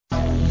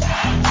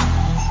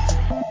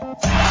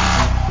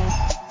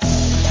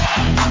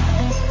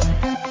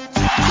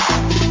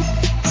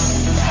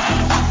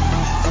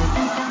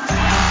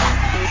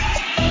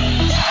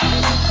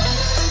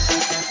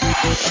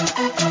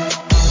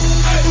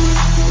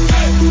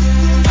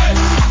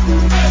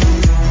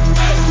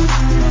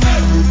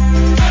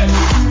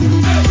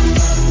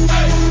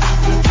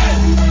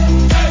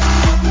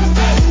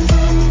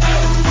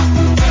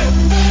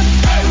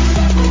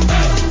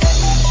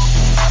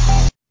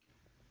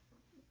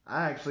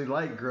I actually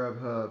like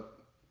Grubhub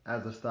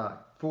as a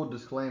stock. Full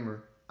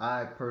disclaimer: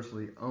 I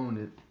personally own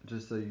it,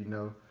 just so you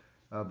know.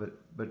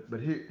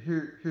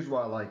 Here's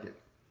why I like it.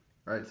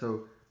 Right.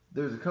 So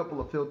there's a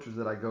couple of filters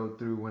that I go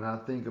through when I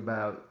think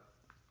about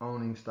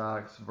owning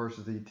stocks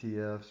versus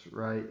ETFs.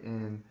 Right.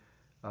 And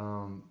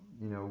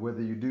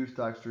whether you do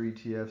stocks or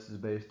ETFs is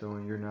based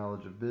on your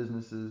knowledge of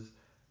businesses,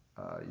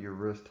 your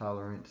risk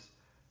tolerance.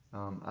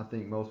 I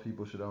think most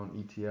people should own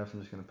ETFs.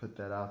 I'm just going to put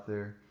that out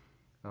there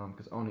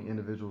because owning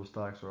individual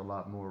stocks are a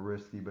lot more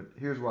risky. But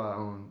here's why I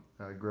own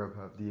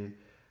Grubhub.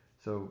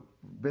 So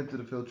been through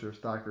the filter of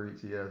stock or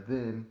ETF.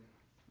 Then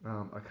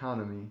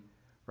economy,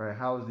 right?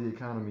 How is the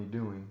economy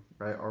doing,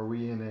 right? Are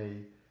we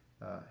in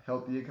a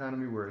healthy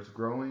economy where it's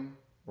growing,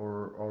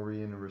 or are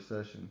we in a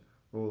recession?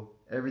 Well,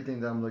 everything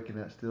that I'm looking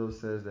at still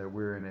says that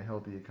we're in a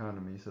healthy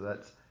economy. So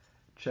that's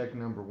check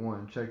number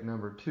one. Check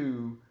number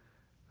two,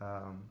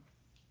 um,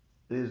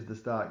 is the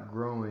stock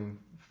growing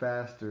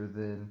faster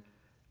than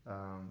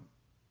um,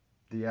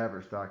 the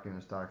average stock in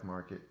the stock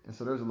market? And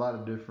so there's a lot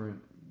of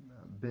different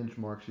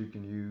benchmarks you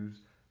can use.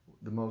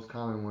 The most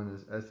common one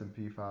is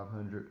S&P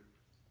 500.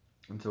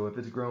 And so if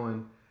it's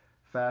growing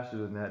faster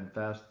than that and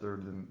faster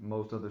than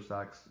most other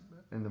stocks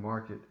in the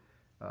market,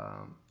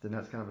 then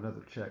that's kind of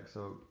another check.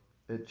 So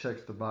it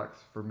checks the box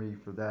for me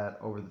for that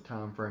over the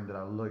time frame that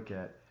I look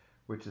at,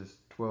 which is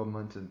 12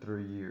 months and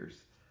 3 years.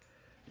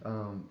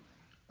 Um,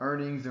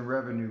 Earnings and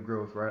revenue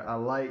growth, right? I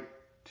like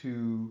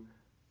to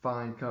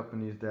find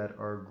companies that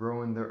are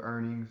growing their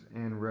earnings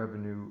and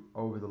revenue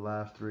over the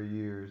last 3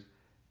 years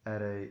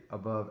at a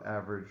above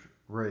average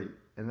rate,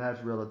 and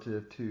that's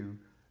relative to,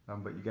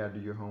 but you got to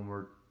do your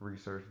homework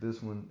research.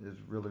 This one is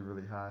really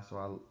really high, so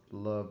I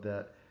love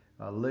that.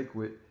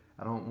 Liquid.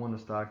 I don't want a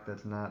stock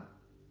that's not.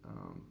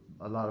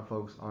 A lot of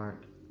folks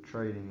aren't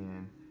trading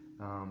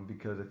in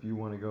because if you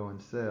want to go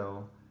and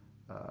sell,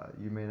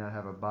 you may not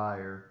have a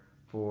buyer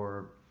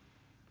for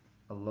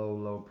a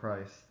low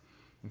price.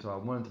 And so I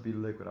want it to be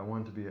liquid. I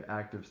want it to be an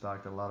active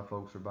stock that a lot of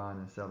folks are buying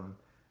and selling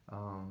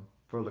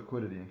for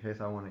liquidity in case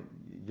I want to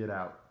get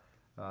out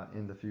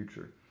in the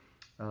future.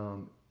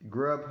 Um,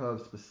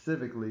 Grubhub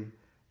specifically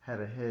had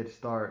a head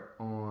start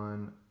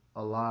on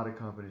a lot of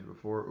companies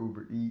before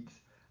Uber Eats.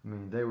 I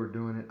mean, they were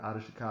doing it out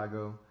of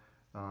Chicago.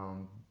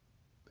 Um,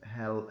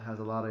 has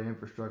a lot of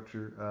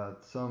infrastructure.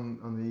 Some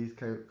on the East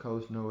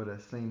Coast know it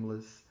as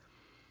Seamless.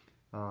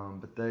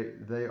 But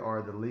they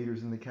are the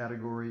leaders in the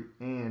category,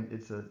 and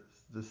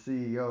the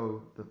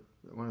CEO,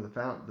 one of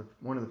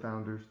the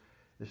founders,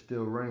 is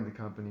still running the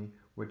company,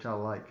 which I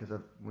like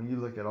because when you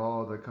look at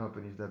all the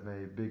companies that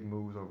made big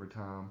moves over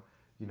time,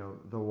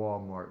 the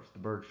WalMarts, the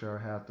Berkshire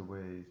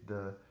Hathaways,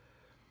 the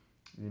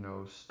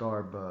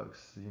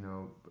Starbucks,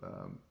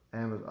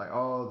 Amazon, like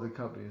all the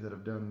companies that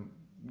have done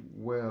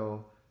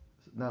well,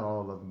 not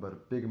all of them, but a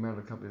big amount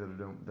of companies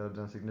that have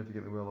done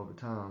significantly well over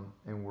time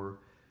and were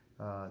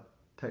uh,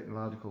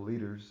 technological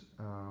leaders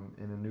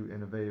in a new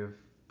innovative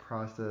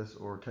process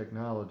or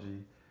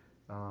technology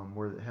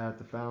where it had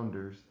the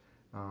founders.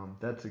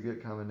 That's a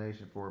good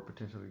combination for a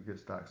potentially good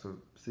stock. So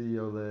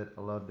CEO led,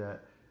 I love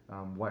that.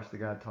 Watch the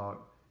guy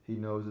talk. He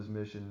knows his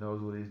mission,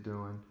 knows what he's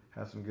doing,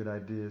 has some good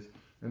ideas.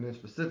 And then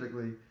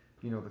specifically,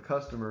 the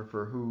customer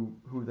for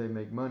who they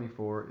make money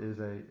for is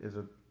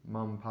a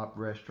mom and pop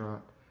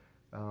restaurant.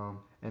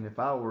 And if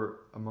I were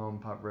a mom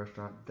and pop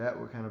restaurant, that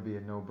would kind of be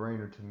a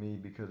no-brainer to me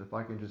because if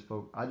I can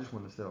I just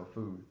want to sell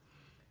food,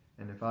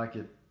 and if I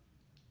could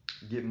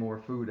get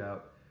more food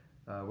out,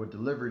 what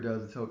delivery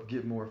does is help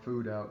get more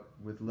food out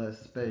with less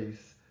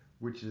space,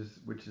 which is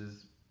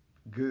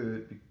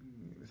good,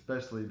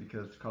 especially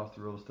because the cost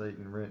of real estate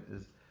and rent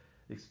is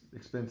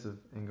expensive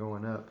and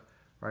going up.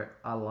 Right?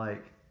 I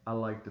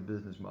like the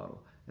business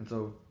model, and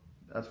so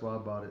that's why I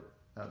bought it.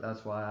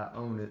 That's why I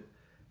own it.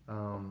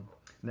 Um,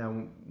 Now,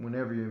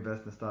 whenever you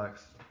invest in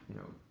stocks, you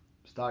know,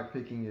 stock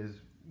picking is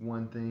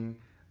one thing.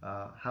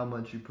 How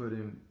much you put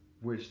in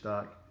which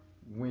stock,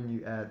 when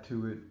you add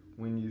to it,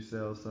 when you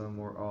sell some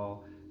or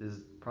all, is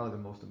probably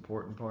the most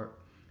important part.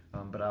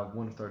 But I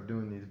want to start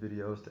doing these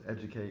videos to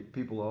educate.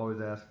 People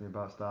always ask me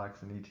about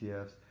stocks and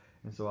ETFs,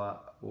 and so I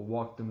will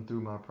walk them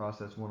through my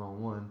process one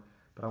on one.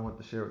 But I want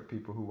to share with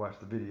people who watch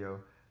the video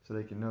so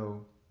they can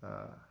know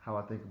how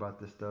I think about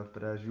this stuff.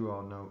 But as you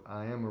all know,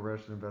 I am a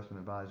registered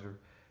investment advisor.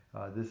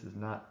 This is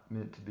not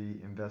meant to be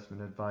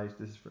investment advice.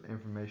 This is for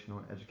informational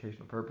and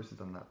educational purposes.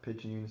 I'm not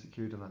pitching you any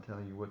securities. I'm not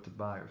telling you what to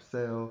buy or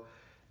sell.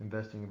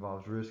 Investing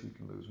involves risk. You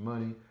can lose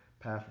money.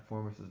 Past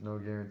performance is no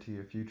guarantee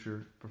of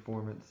future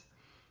performance.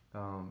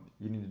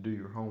 You need to do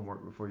your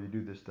homework before you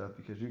do this stuff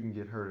because you can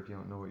get hurt if you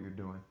don't know what you're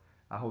doing.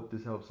 I hope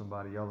this helps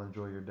somebody. Y'all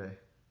enjoy your day.